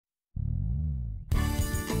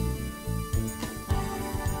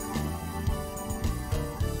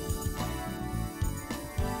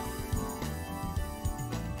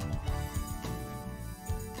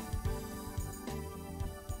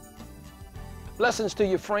Blessings to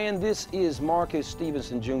you, friend. This is Marcus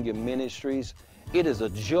Stevenson Jr. Ministries. It is a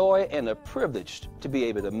joy and a privilege to be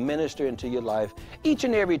able to minister into your life each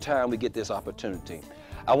and every time we get this opportunity.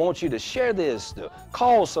 I want you to share this, to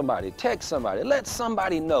call somebody, text somebody, let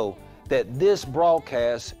somebody know that this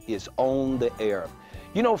broadcast is on the air.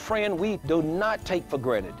 You know, friend, we do not take for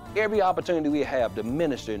granted every opportunity we have to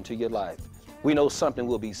minister into your life. We know something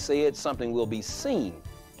will be said, something will be seen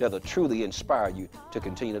that'll truly inspire you to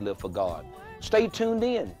continue to live for God. Stay tuned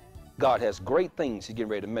in. God has great things He's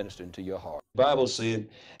getting ready to minister into your heart. The Bible said,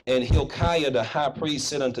 and Hilkiah the high priest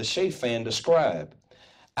said unto Shaphan the scribe,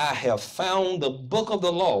 I have found the book of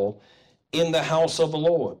the law in the house of the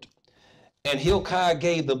Lord. And Hilkiah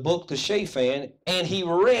gave the book to Shaphan, and he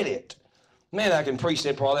read it. Man, I can preach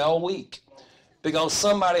that probably all week. Because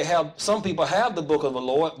some people have the book of the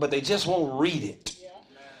Lord, but they just won't read it.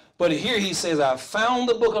 But here he says, I found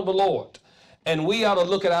the book of the Lord. And we ought to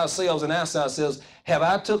look at ourselves and ask ourselves, have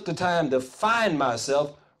I took the time to find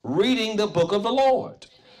myself reading the book of the Lord?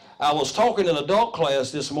 I was talking in adult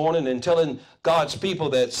class this morning and telling God's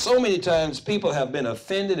people that so many times people have been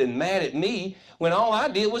offended and mad at me when all I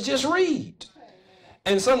did was just read.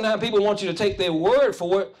 And sometimes people want you to take their word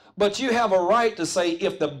for it, but you have a right to say,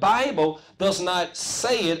 if the Bible does not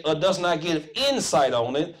say it or does not give insight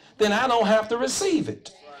on it, then I don't have to receive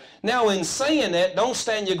it. Now, in saying that, don't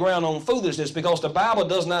stand your ground on foolishness, because the Bible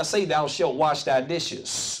does not say thou shalt wash thy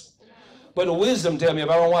dishes. But the wisdom tell me if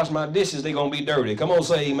I don't wash my dishes, they're going to be dirty. Come on,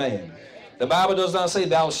 say amen. The Bible does not say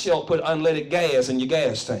thou shalt put unleaded gas in your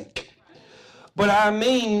gas tank. But I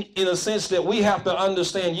mean, in a sense that we have to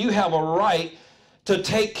understand you have a right to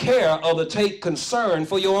take care or to take concern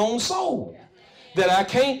for your own soul. That I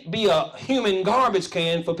can't be a human garbage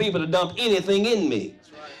can for people to dump anything in me.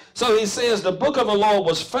 So he says the book of the law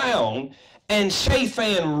was found, and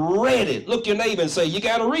Shaphan read it. Look your neighbor and say, you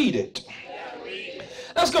got to read it.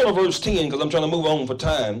 Let's go to verse 10, because I'm trying to move on for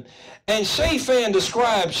time. And Shaphan the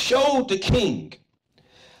scribe showed the king,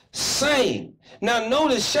 saying, now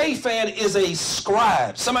notice Shaphan is a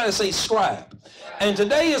scribe. Somebody say scribe. And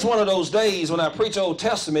today is one of those days when I preach Old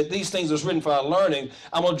Testament, these things is written for our learning.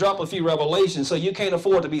 I'm going to drop a few revelations, so you can't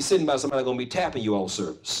afford to be sitting by somebody going to be tapping you all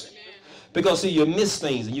service. Because, see, you miss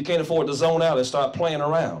things, and you can't afford to zone out and start playing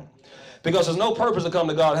around. Because there's no purpose to come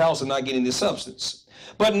to God's house and not get any substance.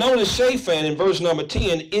 But notice Shaphan in verse number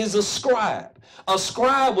 10 is a scribe. A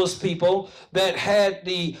scribe was people that had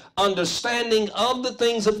the understanding of the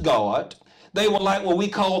things of God. They were like what we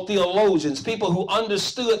call theologians, people who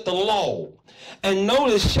understood the law. And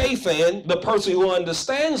notice Shaphan, the person who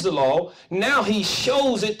understands the law, now he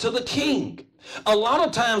shows it to the king. A lot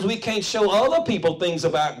of times we can't show other people things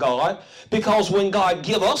about God, because when God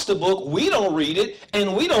give us the book, we don't read it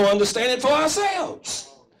and we don't understand it for ourselves.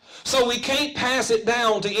 So we can't pass it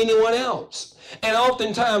down to anyone else. And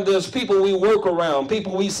oftentimes there's people we work around,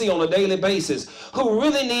 people we see on a daily basis who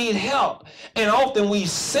really need help. And often we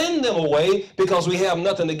send them away because we have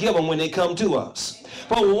nothing to give them when they come to us.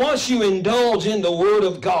 But once you indulge in the word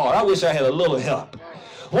of God, I wish I had a little help.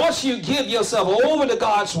 Once you give yourself over to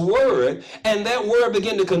God's word and that word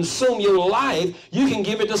begin to consume your life, you can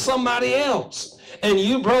give it to somebody else. And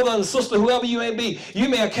you, brother and sister, whoever you may be, you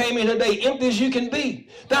may have came in today empty as you can be.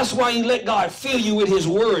 That's why you let God fill you with his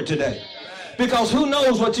word today. Because who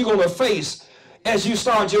knows what you're going to face as you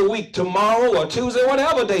start your week tomorrow or Tuesday,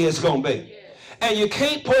 whatever day it's going to be. And you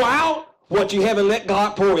can't pour out what you haven't let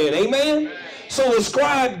God pour in. Amen? So the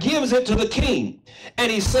scribe gives it to the king. And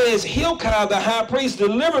he says, Hilkiah the high priest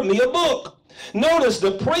delivered me a book. Notice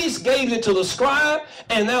the priest gave it to the scribe,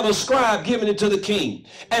 and now the scribe giving it to the king.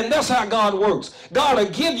 And that's how God works. God will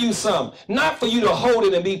give you some, not for you to hold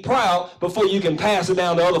it and be proud, before you can pass it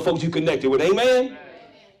down to other folks you connected with. Amen?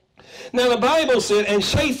 Now the Bible said, and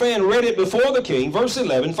Shaphan read it before the king, verse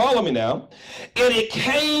 11, follow me now. And it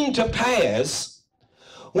came to pass,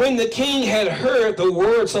 when the king had heard the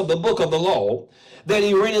words of the book of the law, that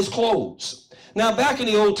he rent his clothes. Now, back in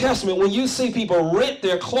the Old Testament, when you see people rent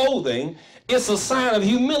their clothing, it's a sign of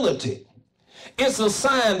humility. It's a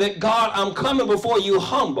sign that, God, I'm coming before you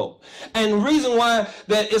humble. And the reason why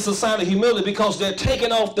that it's a sign of humility, because they're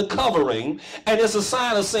taking off the covering, and it's a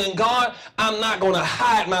sign of saying, God, I'm not going to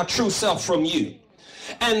hide my true self from you.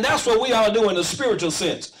 And that's what we ought to do in the spiritual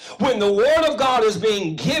sense. When the word of God is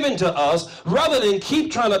being given to us, rather than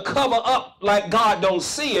keep trying to cover up like God don't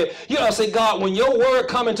see it, you ought to say, God, when your word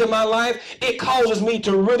come into my life, it causes me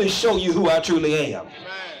to really show you who I truly am.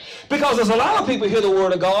 Because there's a lot of people hear the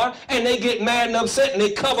word of God and they get mad and upset and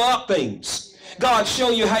they cover up things. God show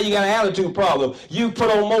you how you got an attitude problem. You put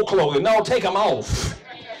on more clothing. No, take them off.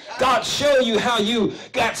 God show you how you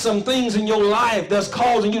got some things in your life that's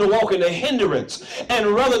causing you to walk in a hindrance. And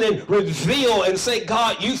rather than reveal and say,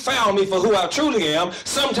 God, you found me for who I truly am,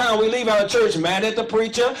 sometimes we leave our church mad at the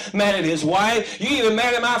preacher, mad at his wife, you even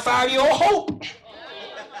mad at my 5-year-old Hope.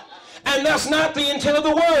 And that's not the intent of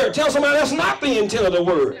the word. Tell somebody that's not the intent of the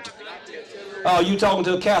word. Oh, you talking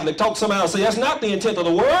to a Catholic. Talk to somebody else. Say, that's not the intent of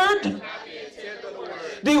the word.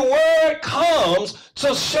 The word comes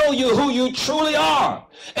to show you who you truly are.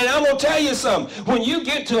 And I'm going to tell you something. When you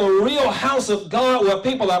get to a real house of God where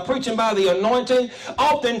people are preaching by the anointing,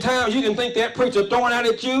 oftentimes you can think that preacher throwing out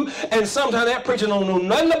at you, and sometimes that preacher don't know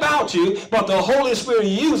nothing about you, but the Holy Spirit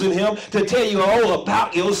using him to tell you all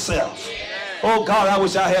about yourself. Oh, God, I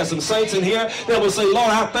wish I had some saints in here that would say,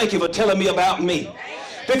 Lord, I thank you for telling me about me.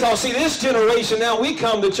 Because, see, this generation now, we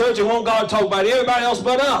come to church and want God to talk about everybody else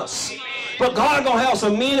but us. But God going to have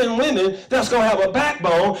some men and women that's going to have a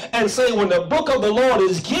backbone and say, when the book of the Lord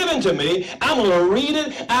is given to me, I'm going to read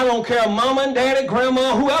it. I don't care mama and daddy,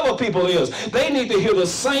 grandma, whoever people is. They need to hear the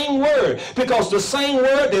same word, because the same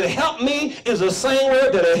word that helped me is the same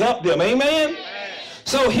word that will help them. Amen?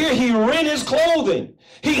 So here he rent his clothing.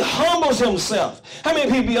 He humbles himself. How many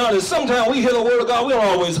people be honest? Sometimes we hear the word of God, we don't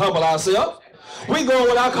always humble ourselves. We go on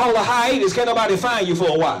what I call a hiatus. Can't nobody find you for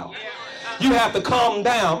a while. You have to calm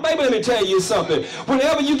down. Baby, let me tell you something.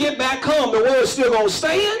 Whenever you get back calm, the word's still going to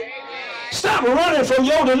stand. Stop running from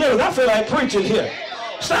your deliverance. I feel like preaching here.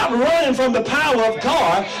 Stop running from the power of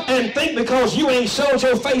God and think because you ain't showed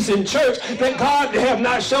your face in church that God have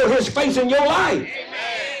not showed his face in your life.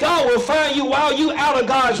 God will find you while you out of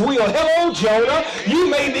God's will. Hello, Jonah. You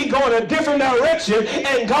may be going a different direction,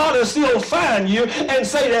 and God will still find you and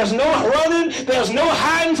say, there's no running, there's no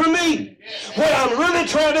hiding from me. What I'm really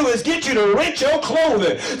trying to do is get you to rent your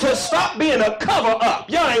clothing, to stop being a cover-up.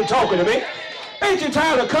 Y'all ain't talking to me. Ain't you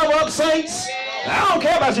tired of cover-up, saints? I don't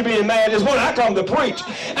care about you being mad. This morning I come to preach.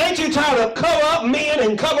 Ain't you tired of cover up men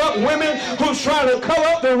and cover up women who's trying to cover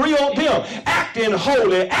up the real them? Acting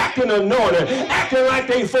holy, acting anointed, acting like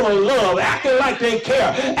they full of love, acting like they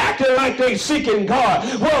care, acting like they seeking God.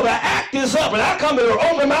 Well, the act is up, and I come to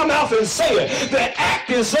open my mouth and say it. The act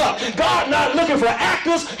is up. God not looking for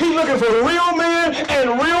actors. He's looking for real men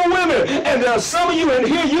and real women. And there's some of you in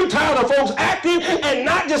here, you tired of folks acting, and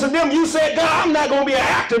not just of them. You said, God, I'm not going to be an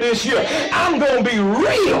actor this year. I'm going to be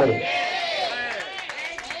real.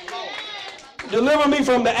 Deliver me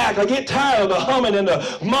from the act. I get tired of the humming and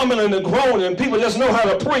the mumbling and the groaning, and people just know how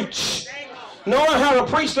to preach. Knowing how to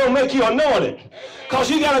preach don't make you anointed. Because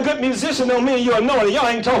you got a good musician don't mean you're anointed. Y'all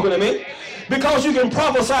ain't talking to me. Because you can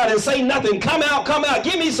prophesy and say nothing. Come out, come out.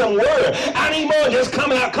 Give me some word. I need more than just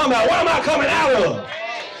come out, come out. What am I coming out of?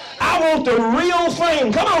 I want the real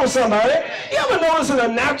thing. Come on, somebody. You ever notice in a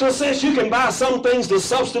natural sense you can buy some things to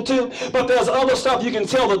substitute, but there's other stuff you can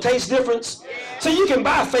tell the taste difference? So you can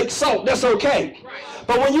buy fake salt. That's okay.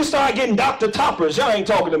 But when you start getting Dr. Toppers, y'all ain't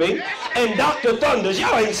talking to me, and Dr. Thunders,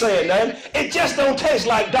 y'all ain't saying nothing. It just don't taste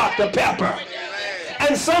like Dr. Pepper.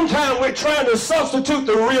 And sometimes we're trying to substitute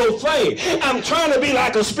the real thing. I'm trying to be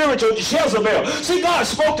like a spiritual Jezebel. See, God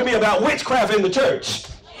spoke to me about witchcraft in the church.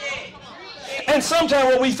 And sometimes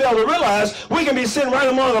what we fail to realize, we can be sitting right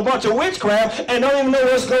among a bunch of witchcraft and don't even know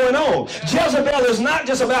what's going on. Jezebel is not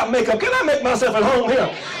just about makeup. Can I make myself at home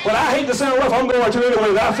here? Well, I hate to sound rough. I'm going to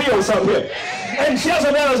anyway. I feel something here. And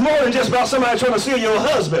Jezebel is more than just about somebody trying to steal your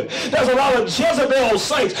husband. There's a lot of Jezebel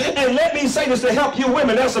saints. And let me say this to help you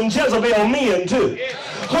women. There's some Jezebel men too,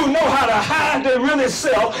 who know how to hide their really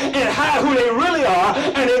self and hide who they really are,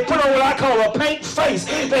 and they put on what I call a paint face.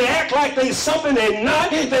 They act like they something they're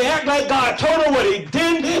not. They act like God told them what he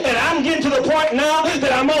didn't, and I'm getting to the point now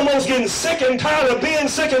that I'm almost getting sick and tired of being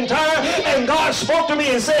sick and tired, and God spoke to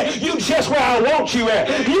me and said, you just where I want you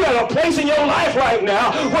at. You got a place in your life right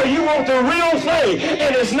now where you want the real thing,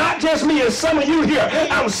 and it's not just me, it's some of you here.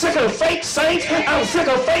 I'm sick of fake saints. I'm sick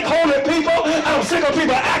of fake holy people. I'm sick of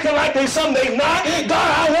people acting like they something they not.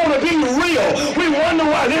 God, I want to be real. We wonder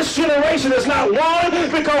why this generation is not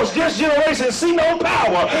won, because this generation see no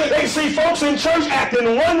power. They see folks in church acting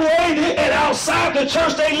one way, and outside the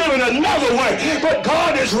church they live in another way. But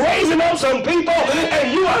God is raising up some people,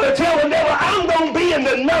 and you ought to tell the devil, I'm going to be in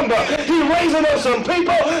the number. He's raising up some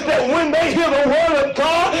people that when they hear the word of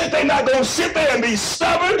God, they're not going to sit there and be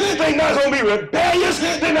stubborn. They're not going to be rebellious.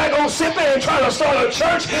 They're not going to sit there and try to start a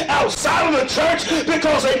church outside of the church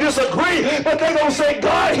because they disagree. But they're going to say,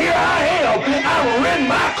 God, here I am. I've rent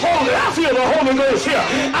my clothing. I feel the Holy Ghost here.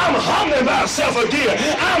 I'm humbling myself again.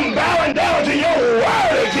 I'm bowing down to your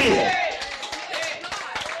word again.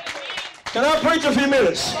 Can I preach a few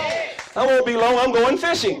minutes? I won't be long. I'm going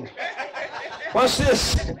fishing. Watch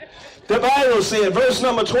this. The Bible said, verse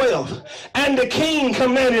number 12, and the king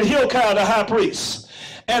commanded Hilkiah the high priest,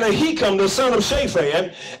 and Ahikam the son of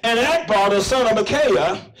Shaphan, and Akbar the son of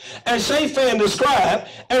Micaiah, and Shaphan the scribe,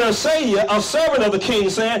 and Asaiah, a servant of the king,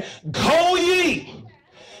 saying, go ye,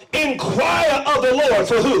 inquire of the Lord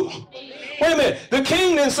for who? Wait a minute. The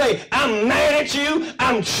king didn't say, I'm mad at you,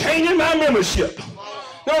 I'm changing my membership.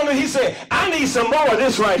 No, he said, I need some more of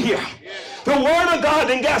this right here. The word of God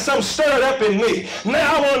then got something stirred up in me.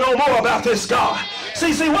 Now I want to know more about this God.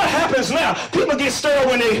 See, what happens now? People get stirred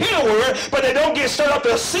when they hear a word, but they don't get stirred up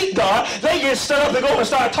to seek God. They get stirred up to go and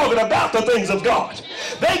start talking about the things of God.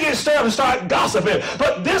 They get stirred up and start gossiping.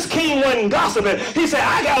 But this king wasn't gossiping. He said,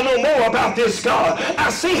 I got to know more about this God. I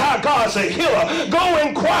see how God's a healer. Go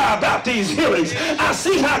inquire about these healings. I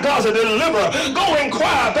see how God's a deliverer. Go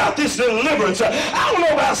inquire about this deliverance. I don't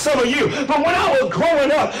know about some of you, but when I was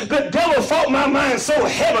growing up, the devil fought my mind so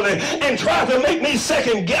heavily and tried to make me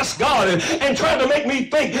second guess God and tried to make me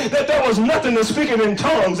think that there was nothing to speaking in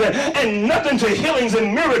tongues and nothing to healings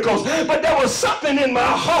and miracles. But there was something in my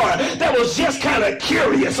heart that was just kind of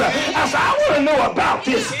curious. I said, I want to know about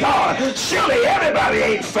this God. Surely everybody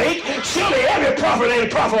ain't fake. Surely every prophet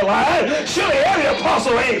ain't prophet-lying. Surely every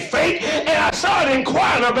apostle ain't fake. And I started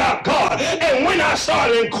inquiring about God. And when I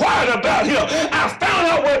started inquiring about him, I found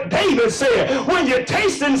out what David said. When you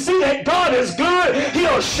taste and see that God is good,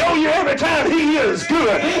 he'll show you every time he is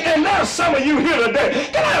good. And there's some of you here today.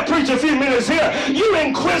 Can I preach a few minutes here? You're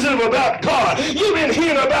inquisitive about God. You've been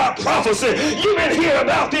hearing about prophecy. You've been hearing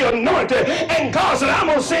about the anointing. And God said, I'm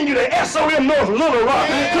going to send you to SOM North Little Rock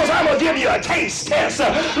because I'm going to give you a taste test.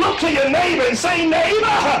 Look to your neighbor and say, neighbor.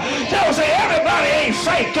 Tell him, say, everybody ain't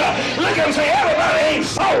fake. Look at him, say, everybody ain't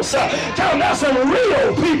false. Tell him there's some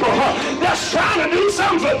real people that's trying to do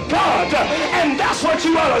something for God. And that's what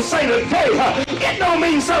you ought to say today. It don't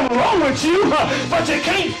mean something wrong with you, but you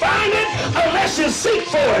can't find it unless you seek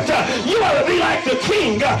for it. You ought to be like the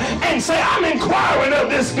king and say, I'm inquiring of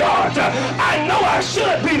this God. I know I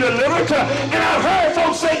should be delivered, and I've heard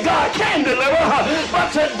folks say God can deliver,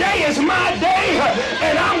 but today is my day,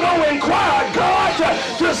 and I'm going to inquire God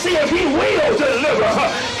to see if he will deliver.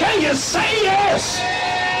 Can you say yes?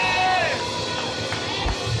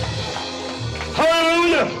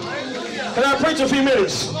 Hallelujah. Can I preach a few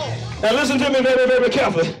minutes? Now listen to me very, very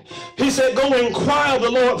carefully. He said, go inquire of the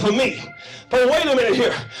Lord for me. But wait a minute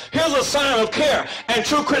here. Here's a sign of care and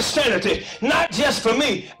true Christianity, not just for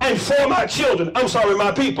me and for my children. I'm sorry,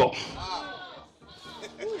 my people.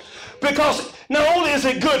 Because not only is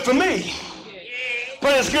it good for me,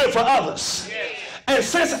 but it's good for others. And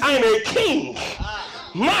since I'm a king,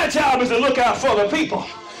 my job is to look out for the people.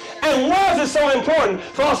 And why is it so important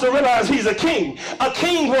for us to realize he's a king? A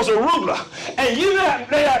king was a ruler. And you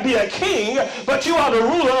may not be a king, but you are the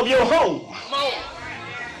ruler of your home.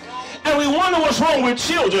 And we wonder what's wrong with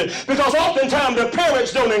children because oftentimes the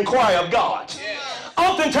parents don't inquire of God.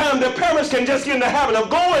 Oftentimes the parents can just get in the habit of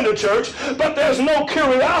going to church, but there's no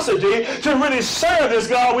curiosity to really serve this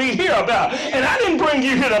God we hear about. And I didn't bring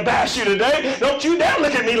you here to bash you today. Don't you dare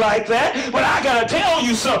look at me like that. But I got to tell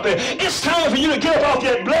you something. It's time for you to get up off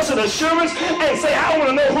that blessed assurance and say, I want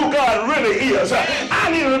to know who God really is. I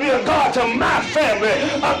need to be a God to my family,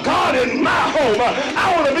 a God in my home.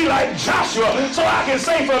 I want to be like Joshua so I can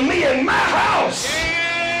say for me and my house.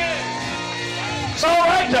 It's all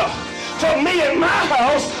right though. For me and my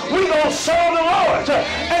house, we gonna serve the Lord.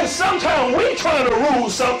 And sometimes we trying to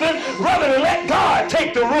rule something rather than let God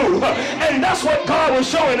take the rule. And that's what God was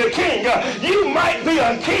showing the king. You might be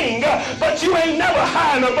a king, but you ain't never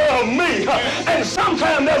high and above me. And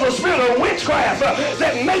sometimes there's a spirit of witchcraft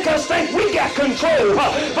that make us think we got control.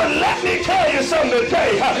 But let me tell you something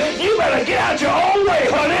today. You better get out your own way,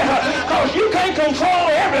 honey, because you can't control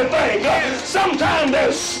everything. Sometimes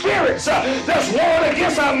there's spirits that's warring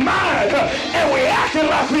against our mind. And we acting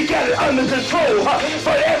like we got it under control.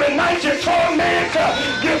 But every night you torment,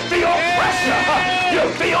 you feel pressure, you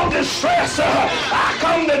feel distress. I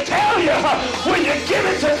come to tell you, when you give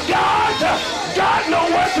it to God, God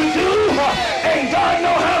knows what to do, and God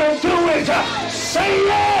knows how to do it. Say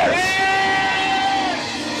yes.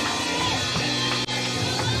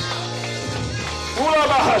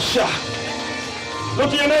 Look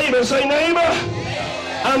to your neighbor and say, neighbor,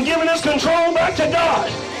 I'm giving this control back to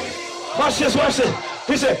God. Watch this, watch this.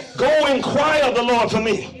 He said, go inquire of the Lord for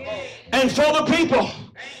me and for the people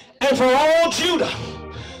and for all Judah.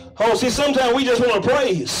 Oh, see, sometimes we just want to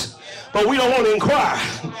praise, but we don't want to inquire.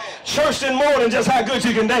 Church is more than just how good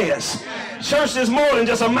you can dance. Church is more than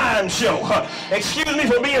just a mime show. Excuse me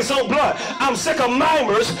for being so blunt. I'm sick of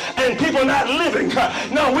mimers and people not living.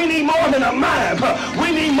 No, we need more than a mime.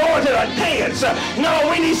 We need more than a dance. No,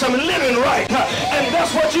 we need some living right. And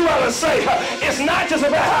that's what you ought to say. It's not just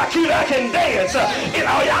about how cute I can dance.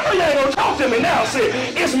 Y'all know you ain't gonna talk to me now. See,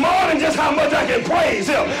 it's more than just how much I can praise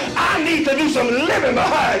him. I need to do some living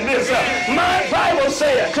behind this. My Bible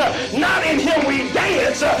said, not in him we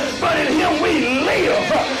dance, but in him we live.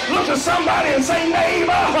 Look to somebody and say, neighbor,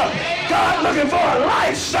 God looking for a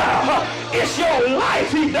lifestyle. It's your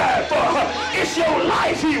life he died for. It's your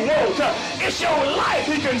life he wants. It's your life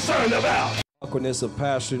he concerned about. Awkwardness of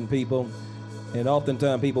pastoring people, and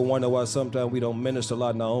oftentimes people wonder why sometimes we don't minister a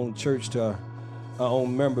lot in our own church to our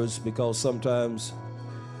own members, because sometimes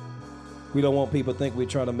we don't want people to think we're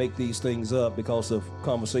trying to make these things up because of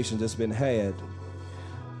conversations that's been had.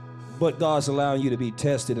 But God's allowing you to be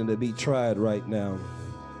tested and to be tried right now.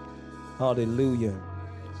 Hallelujah.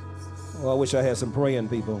 Oh, I wish I had some praying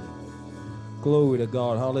people. Glory to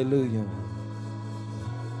God. Hallelujah.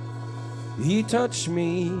 He touched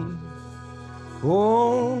me.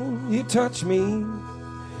 Oh, he touched me.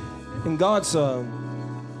 And God's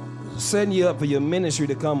setting you up for your ministry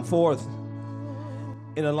to come forth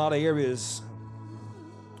in a lot of areas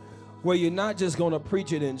where you're not just going to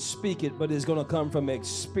preach it and speak it, but it's going to come from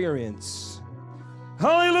experience.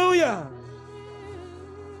 Hallelujah.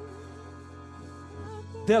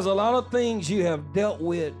 There's a lot of things you have dealt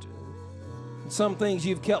with, some things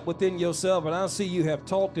you've kept within yourself, and I see you have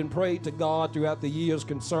talked and prayed to God throughout the years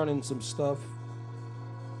concerning some stuff.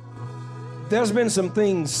 There's been some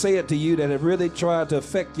things said to you that have really tried to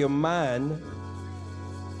affect your mind.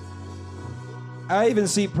 I even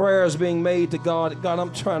see prayers being made to God. God,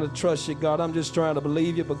 I'm trying to trust you, God. I'm just trying to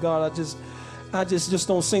believe you, but God, I just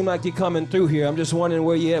don't seem like you're coming through here. I'm just wondering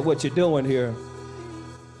where you're at, what you're doing here.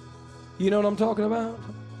 You know what I'm talking about?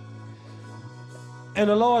 And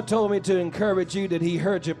the Lord told me to encourage you that he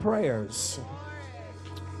heard your prayers.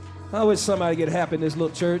 I wish somebody get happy in this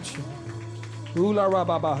little church.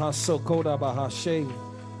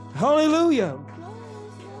 Hallelujah.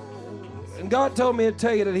 And God told me to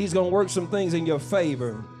tell you that he's going to work some things in your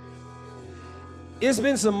favor. It's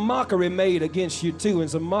been some mockery made against you too, and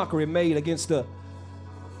some mockery made against the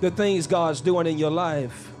things God's doing in your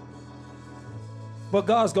life. But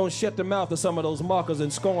God's going to shut the mouth of some of those mockers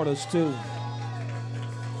and scorners too.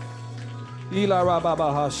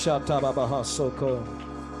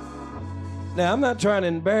 Now, I'm not trying to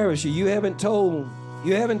embarrass you. You haven't told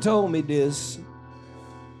me this.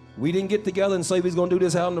 We didn't get together and say we was going to do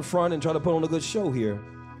this out in the front and try to put on a good show here.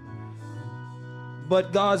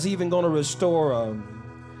 But God's even going to restore.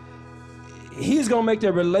 He's going to make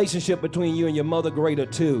that relationship between you and your mother greater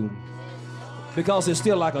too. Because it's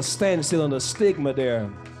still like a standstill and a stigma there.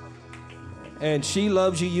 And she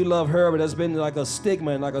loves you, you love her, but there's been like a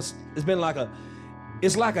stigma and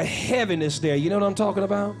it's like a heaviness there. You know what I'm talking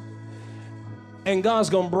about? And God's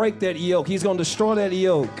going to break that yoke. He's going to destroy that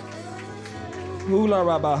yoke.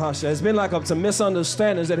 It's been like some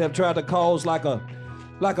misunderstandings that have tried to cause like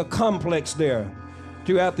a complex there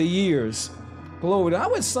throughout the years. Glory. I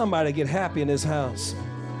wish somebody get happy in this house.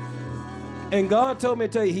 And God told me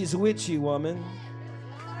to tell you, he's with you, woman.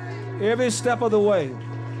 Every step of the way.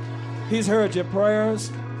 He's heard your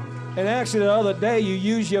prayers. And actually the other day you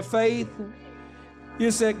used your faith.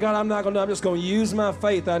 You said, God, I'm just going to use my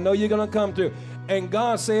faith. I know you're going to come through. And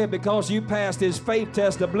God said, because you passed his faith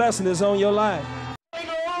test, the blessing is on your life.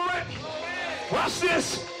 Watch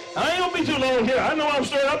this. I ain't going to be too long here. I know I'm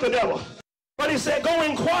stirring up the devil. But he said, go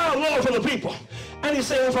inquire, Lord, for the people. And he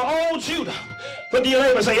said, for all Judah. But the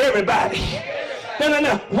neighbor say, everybody.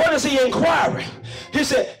 No. What is he inquiring? He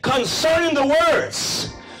said, concerning the words.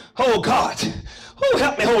 Oh, God. Oh,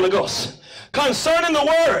 help me, Holy Ghost. Concerning the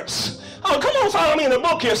words. Oh, come on, follow me in the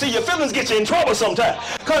book here. See, your feelings get you in trouble sometimes.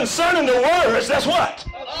 Concerning the words, that's what?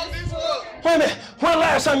 Wait a minute. When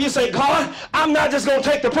last time you say, God, I'm not just going to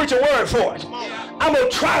take the preacher word for it. I'm going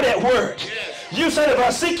to try that word. You said, if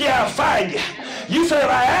I seek you, I'll find you. You said,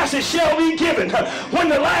 if I ask, it shall be given. When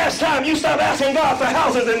the last time you stopped asking God for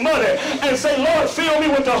houses and money and say, Lord, fill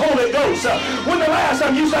me with the Holy Ghost? When the last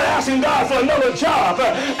time you started asking God for another job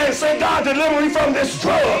and say, God, deliver me from this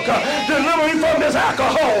drug, deliver me from this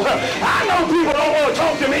alcohol? I know people don't want to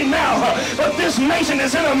talk to me now, but this nation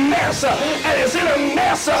is in a mess, and it's in a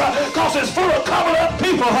mess because it's full of covered up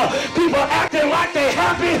people. People acting like they're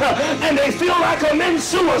happy and they feel like I'm in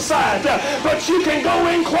suicide. But you can go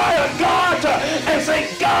inquire God and say,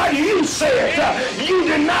 God, you said you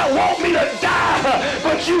did not want me to die,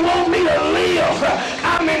 but you want me to live.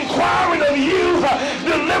 I'm inquiring of you.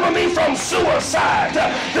 Deliver me from suicide.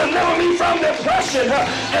 Deliver me from depression.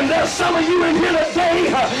 And there's some of you in here today,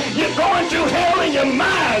 you're going through hell in your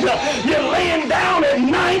mind. You're laying down at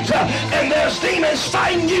night and there's demons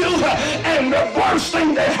fighting you. And the worst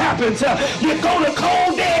thing that happens, you go to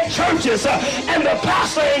cold dead churches and the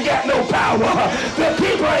pastor ain't got no power. The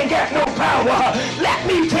people ain't got no power. Let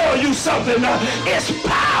me tell you something. It's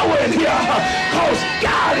power in here because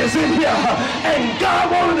God is in here and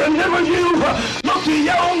God wants to deliver you. Look to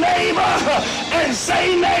your neighbor and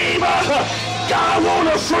say, neighbor, God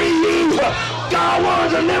wants to free you. God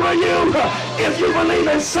wants to deliver you. If you believe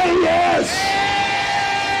it, say yes.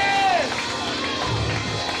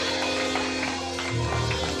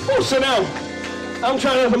 Oh, sit down. I'm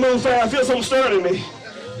trying not to move fast. I feel something stirring in me.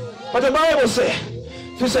 But the Bible said,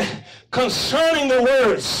 concerning the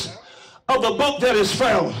words of the book that is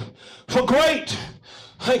found, for great,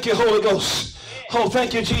 thank you, Holy Ghost. Oh,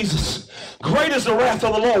 thank you, Jesus. Great is the wrath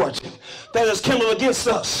of the Lord that is kindled against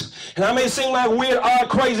us. And I may seem like a weird, odd,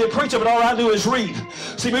 crazy preacher, but all I do is read.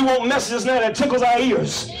 See, we want messages now that tickles our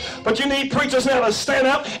ears. But you need preachers now to stand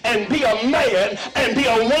up and be a man and be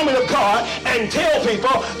a woman of God and tell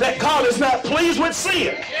people that God is not pleased with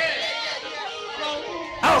sin.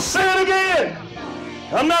 I'll say it again.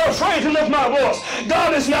 I'm not afraid to lift my voice.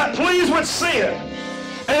 God is not pleased with sin.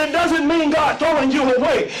 And it doesn't mean God throwing you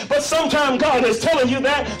away. But sometimes God is telling you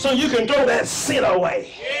that so you can throw that sin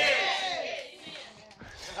away.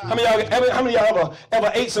 How many of y'all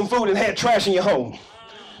ever ate some food and had trash in your home?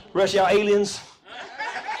 Rest of y'all aliens?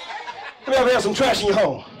 How many of y'all ever had some trash in your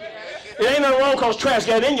home? It ain't nothing wrong because trash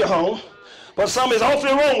got in your home, but something is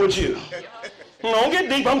awfully wrong with you. Don't get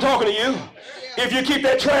deep, I'm talking to you. If you keep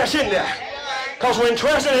that trash in there. Because when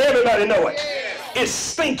trash in there, everybody know it. It's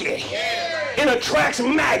stinky. It attracts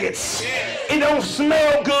maggots. It don't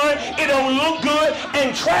smell good. It don't look good.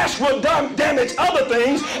 And trash will damage other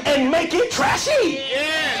things and make it trashy.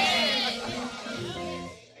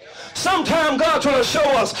 Sometimes God trying to show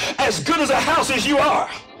us as good as a house as you are,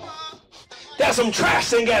 there's some trash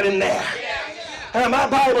that got in there. And my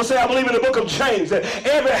Bible says, I believe in the book of James, that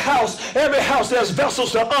every house there's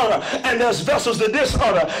vessels to honor and there's vessels to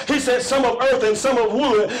dishonor. He said some of earth and some of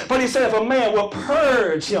wood, but he said if a man will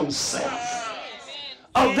purge himself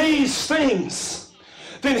of these things,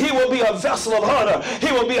 then he will be a vessel of honor.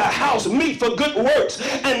 He will be a house meet for good works.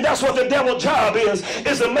 And that's what the devil's job is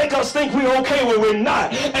to make us think we're okay when we're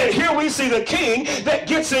not. And here we see the king that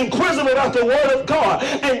gets inquisitive about the word of God.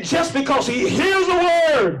 And just because he hears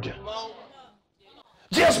the word,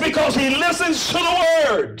 just because he listens to the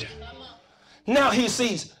word, now he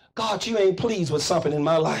sees, God, you ain't pleased with something in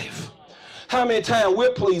my life. How many times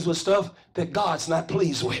we're pleased with stuff that God's not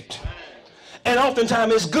pleased with? And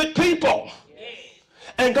oftentimes it's good people.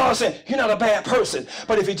 And God said, you're not a bad person,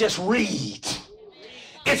 but if you just read,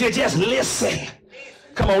 if you just listen,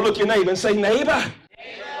 come on, look your neighbor and say, neighbor,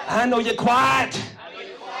 I know you're quiet,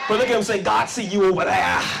 but look at him and say, God see you over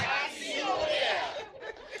there.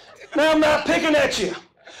 Now, I'm not picking at you,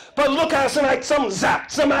 but look how it seems like something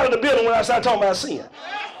zapped something out of the building when I start talking about sin.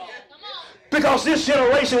 Because this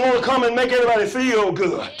generation want to come and make everybody feel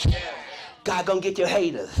good. God gonna get your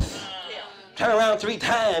haters. Turn around 3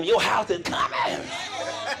 times, your house is coming.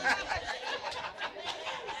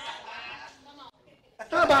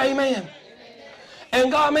 How about amen?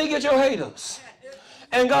 And God may get your haters.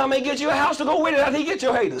 And God may get you a house to go with it after he gets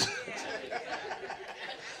your haters.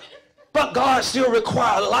 But God still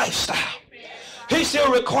requires a lifestyle. He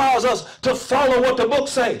still requires us to follow what the book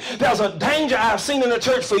say. There's a danger I've seen in the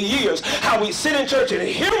church for years. How we sit in church and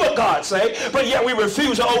hear what God say, but yet we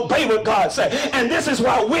refuse to obey what God say. And this is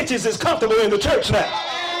why witches is comfortable in the church now.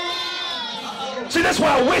 See, that's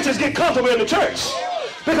why witches get comfortable in the church.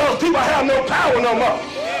 Because people have no power no more.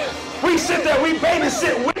 We sit there, we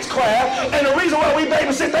babysit witchcraft, and the reason why we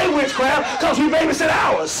babysit their witchcraft, because we babysit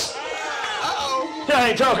ours. Y'all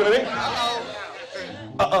ain't talking to me.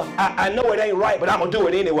 I know it ain't right, but I'm going to do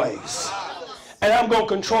it anyways. And I'm going to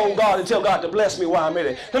control God and tell God to bless me while I'm in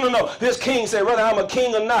it. No. This king said, whether I'm a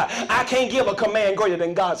king or not, I can't give a command greater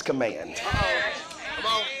than God's command.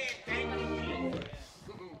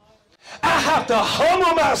 I have to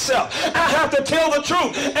humble myself. I have to tell the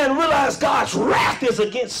truth and realize God's wrath is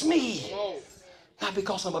against me. Not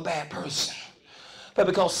because I'm a bad person, but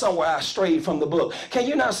because somewhere I strayed from the book. Can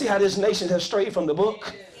you not see how this nation has strayed from the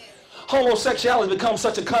book? Homosexuality becomes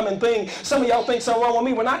such a common thing. Some of y'all think something wrong with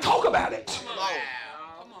me when I talk about it.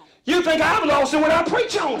 You think I've lost it when I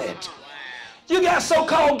preach on it. You got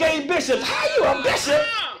so-called gay bishops. How you a bishop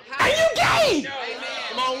and you gay?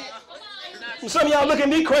 Some of y'all look at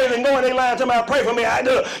me crazy and going in line talking about pray for me. I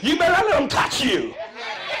do. You better not let them touch you.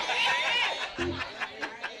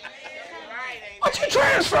 What you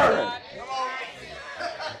transferring?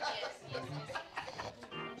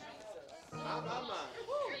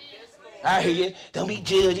 I hear you. Don't be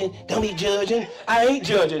judging. Don't be judging. I ain't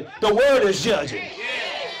judging. The word is judging.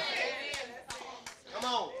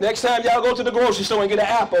 Next time y'all go to the grocery store and get an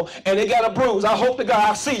apple and they got a bruise, I hope to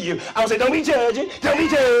God I see you. I will say, don't be judging. Don't be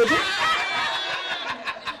judging.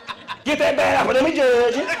 Get that bad apple. Don't be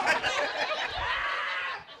judging.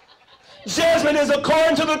 Judgment is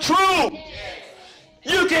according to the truth.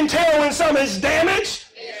 You can tell when something is damaged.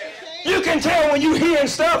 You can tell when you hearing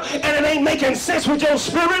stuff and it ain't making sense with your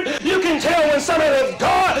spirit. You can tell when something is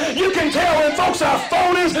God. You can tell when folks are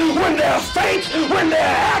phonies, when they're fake, when they're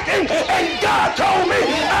acting. And God told me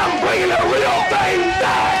I'm bringing the real thing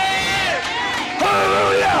back.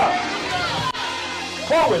 Hallelujah.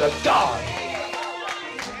 Glory to God.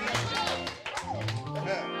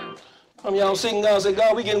 Some of y'all sing God and say,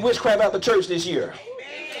 God, we getting witchcraft out the church this year.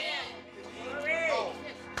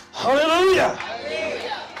 Hallelujah.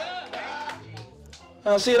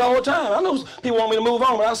 I see it all the time. I know people want me to move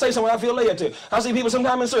on, but I'll say something I feel led to. I see people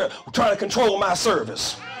sometimes in service trying to control my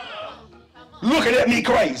service. Looking at me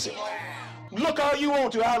crazy. Look all you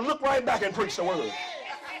want to. I'll look right back and preach the word.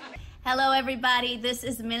 Hello everybody, this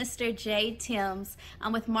is Minister Jay Timms.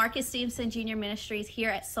 I'm with Marcus Stevenson Jr. Ministries here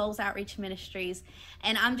at Souls Outreach Ministries,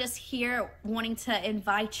 and I'm just here wanting to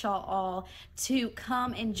invite y'all all to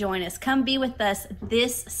come and join us. Come be with us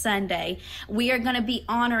this Sunday. We are going to be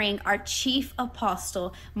honoring our Chief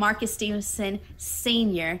Apostle, Marcus Stevenson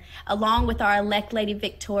Sr., along with our elect lady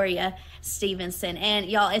Victoria Stevenson. And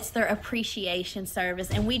y'all, it's their appreciation service,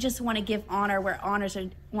 and we just want to give honor where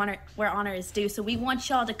honor is due. So we want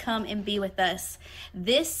y'all to come and be with us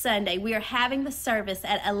this Sunday. We are having the service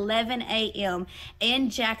at 11 a.m. in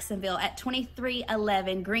Jacksonville at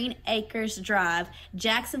 2311 Green Acres Drive,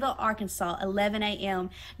 Jacksonville, Arkansas, 11 a.m.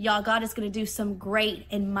 Y'all, God is going to do some great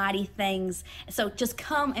and mighty things. So just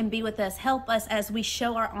come and be with us. Help us as we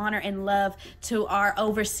show our honor and love to our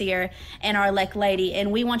overseer and our elect lady.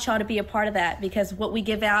 And we want y'all to be a part of that, because what we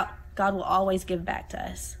give out, God will always give back to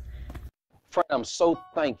us. Friend, I'm so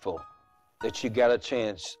thankful that you got a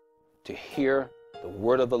chance to hear the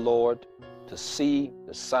word of the Lord, to see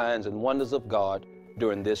the signs and wonders of God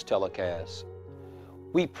during this telecast.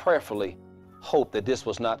 We prayerfully hope that this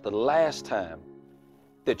was not the last time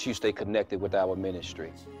that you stay connected with our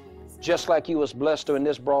ministry. Just like you was blessed during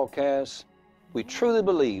this broadcast, we truly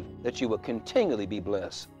believe that you will continually be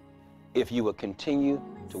blessed if you will continue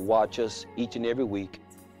to watch us each and every week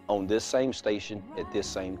on this same station at this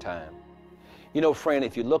same time. You know, friend,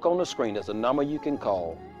 if you look on the screen, there's a number you can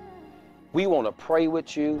call. We want to pray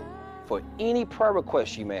with you for any prayer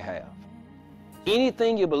requests you may have.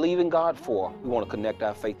 Anything you believe in God for, we want to connect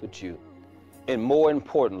our faith with you. And more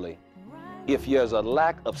importantly, if there's a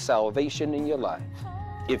lack of salvation in your life,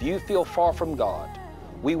 if you feel far from God,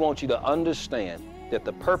 we want you to understand that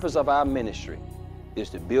the purpose of our ministry is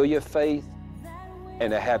to build your faith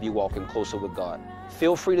and to have you walking closer with God.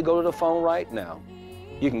 Feel free to go to the phone right now.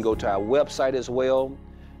 You can go to our website as well.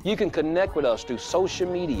 You can connect with us through social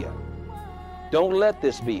media. Don't let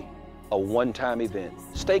this be a one-time event.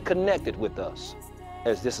 Stay connected with us,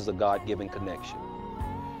 as this is a God-given connection.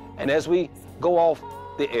 And as we go off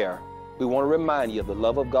the air, we want to remind you of the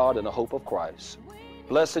love of God and the hope of Christ.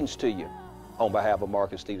 Blessings to you on behalf of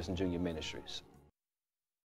Marcus Stevenson Jr. Ministries.